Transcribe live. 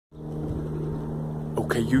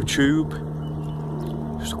Okay, YouTube,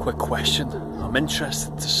 just a quick question. I'm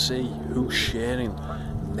interested to see who's sharing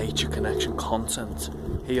NatureConnection content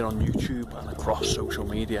here on YouTube and across social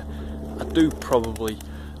media. I do probably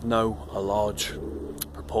know a large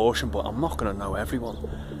proportion, but I'm not going to know everyone.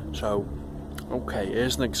 So, okay,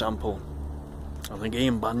 here's an example. I think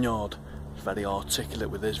Ian Banyard is very articulate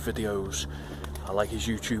with his videos. I like his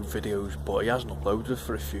YouTube videos, but he hasn't uploaded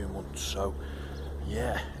for a few months. So,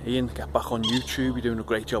 yeah, Ian, get back on YouTube. You're doing a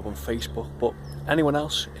great job on Facebook. But anyone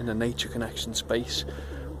else in the NatureConnection space,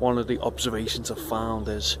 one of the observations I've found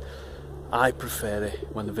is I prefer it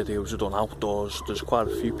when the videos are done outdoors. There's quite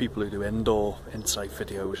a few people who do indoor insight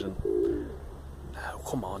videos, and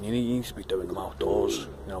come on, you need to be doing them outdoors,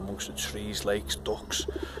 you know, amongst the trees, lakes, ducks,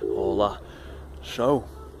 all that. So,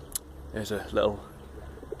 here's a little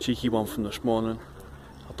cheeky one from this morning.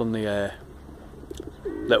 I've done the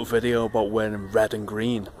little video about wearing red and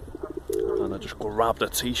green, and I just grabbed a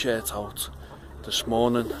t-shirt out this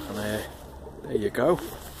morning, and there you go.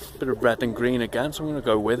 Bit of red and green again, so I'm going to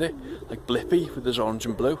go with it, like Blippi with his orange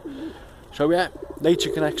and blue. So yeah,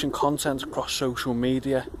 NatureConnection content across social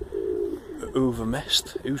media. Who've I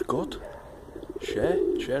missed? Who's good?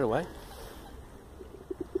 Share away.